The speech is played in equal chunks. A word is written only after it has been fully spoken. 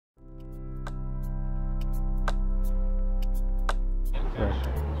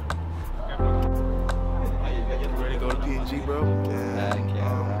PNG, bro.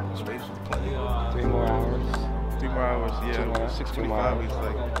 Yeah. Space was plenty. 3 more hours. 3 more hours, yeah. 6:25, it's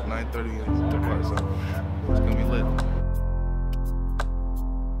like 9:30 in depart, so it's gonna be lit.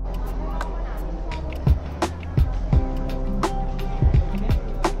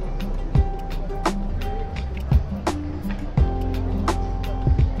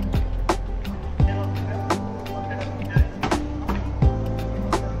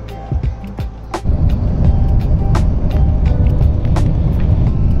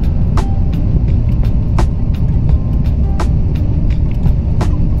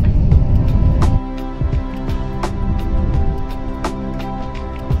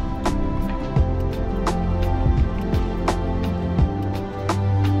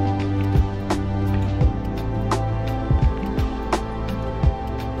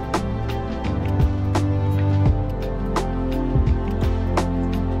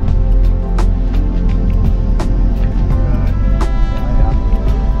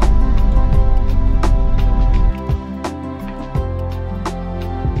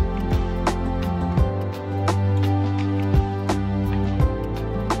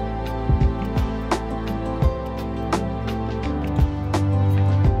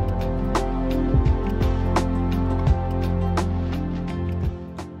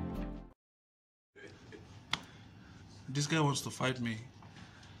 This guy wants to fight me.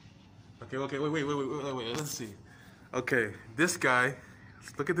 Okay, wait, let's see. Okay, this guy,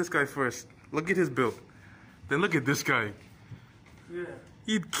 look at this guy first. Look at his build. Then look at this guy. Yeah.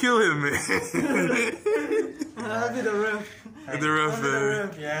 You'd kill him, man. I'll be the ref. The ref, I'll be the man.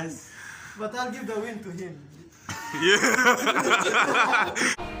 ref, yes. But I'll give the win to him. Yeah.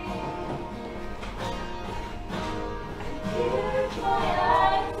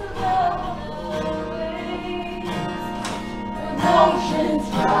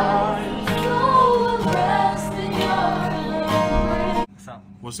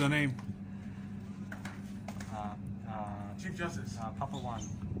 What's your name? Chief Justice. Papa One.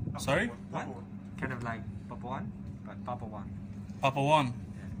 Sorry? What? Kind of like Papa One, but Papa One. Papa One.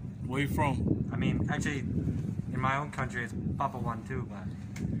 Yeah. Where you from? I mean, actually, in my own country, it's Papa One too, but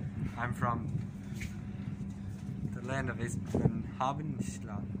I'm from the land of Islam.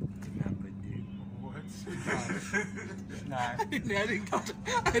 What? Nah. I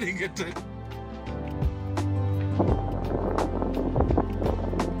didn't get to.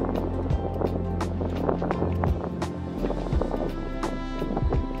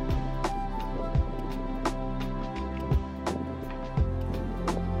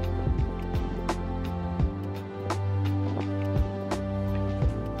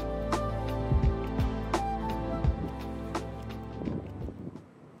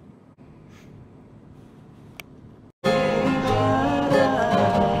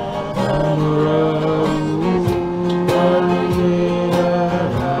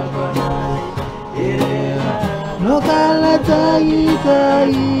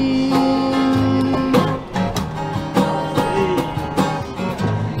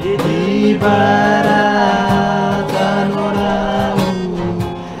 Ibarat